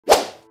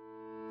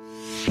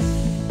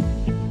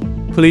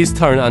Please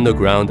turn on the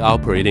ground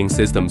operating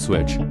system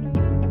switch.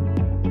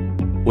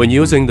 When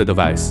using the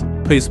device,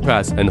 please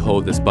press and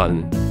hold this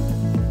button.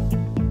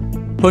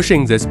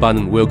 Pushing this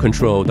button will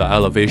control the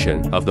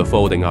elevation of the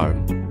folding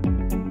arm.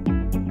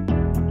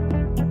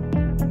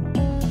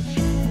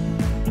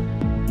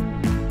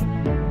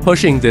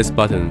 Pushing this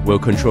button will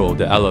control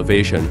the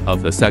elevation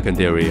of the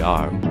secondary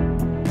arm.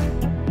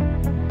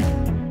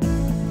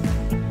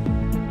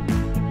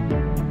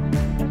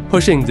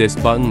 Pushing this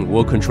button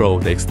will control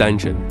the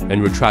extension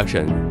and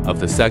retraction of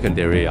the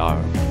secondary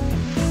arm.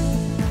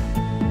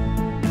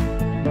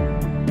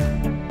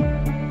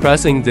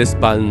 Pressing this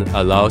button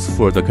allows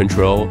for the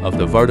control of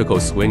the vertical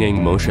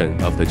swinging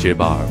motion of the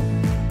jib arm.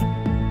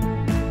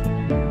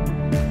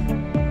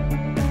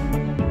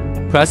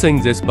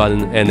 Pressing this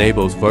button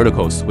enables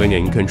vertical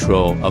swinging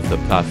control of the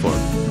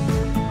platform.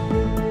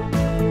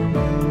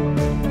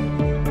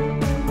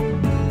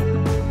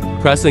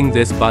 Pressing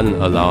this button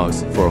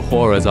allows for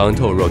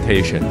horizontal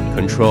rotation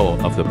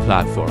control of the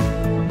platform.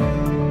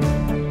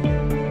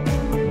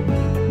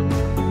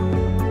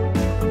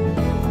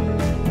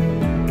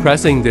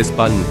 Pressing this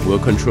button will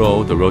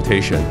control the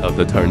rotation of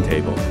the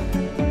turntable.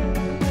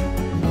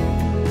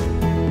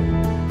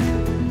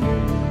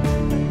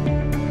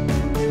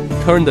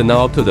 Turn the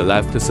knob to the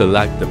left to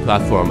select the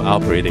platform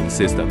operating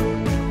system.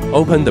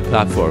 Open the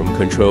platform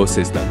control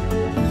system.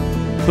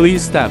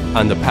 Please step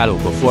on the pedal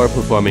before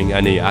performing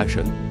any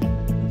action.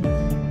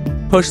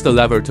 Push the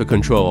lever to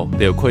control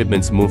the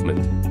equipment's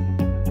movement.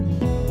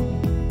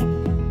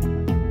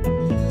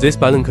 This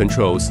button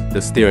controls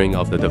the steering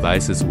of the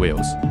device's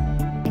wheels.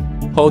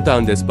 Hold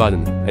down this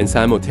button and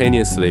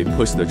simultaneously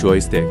push the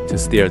joystick to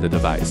steer the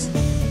device.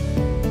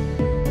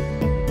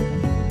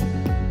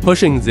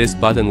 Pushing this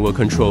button will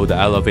control the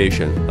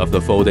elevation of the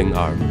folding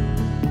arm.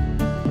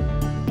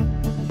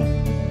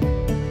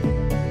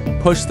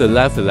 Push the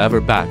left lever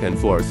back and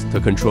forth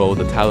to control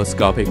the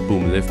telescopic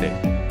boom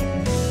lifting.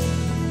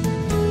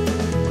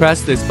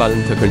 Press this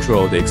button to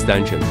control the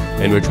extension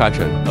and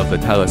retraction of the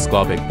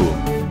telescopic boom.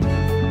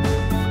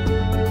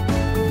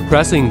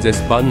 Pressing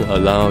this button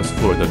allows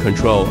for the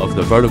control of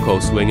the vertical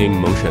swinging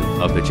motion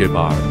of the jib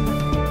arm.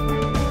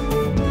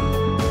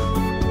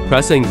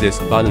 Pressing this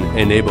button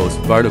enables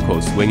vertical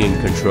swinging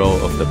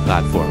control of the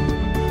platform.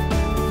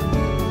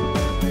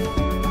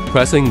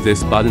 Pressing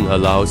this button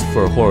allows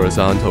for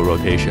horizontal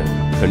rotation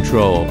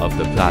control of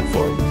the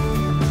platform.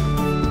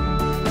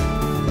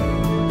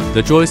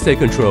 The joystick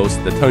controls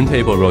the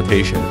turntable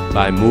rotation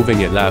by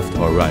moving it left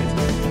or right.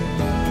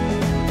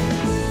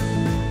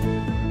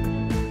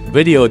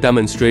 Video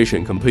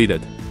demonstration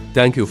completed.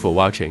 Thank you for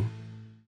watching.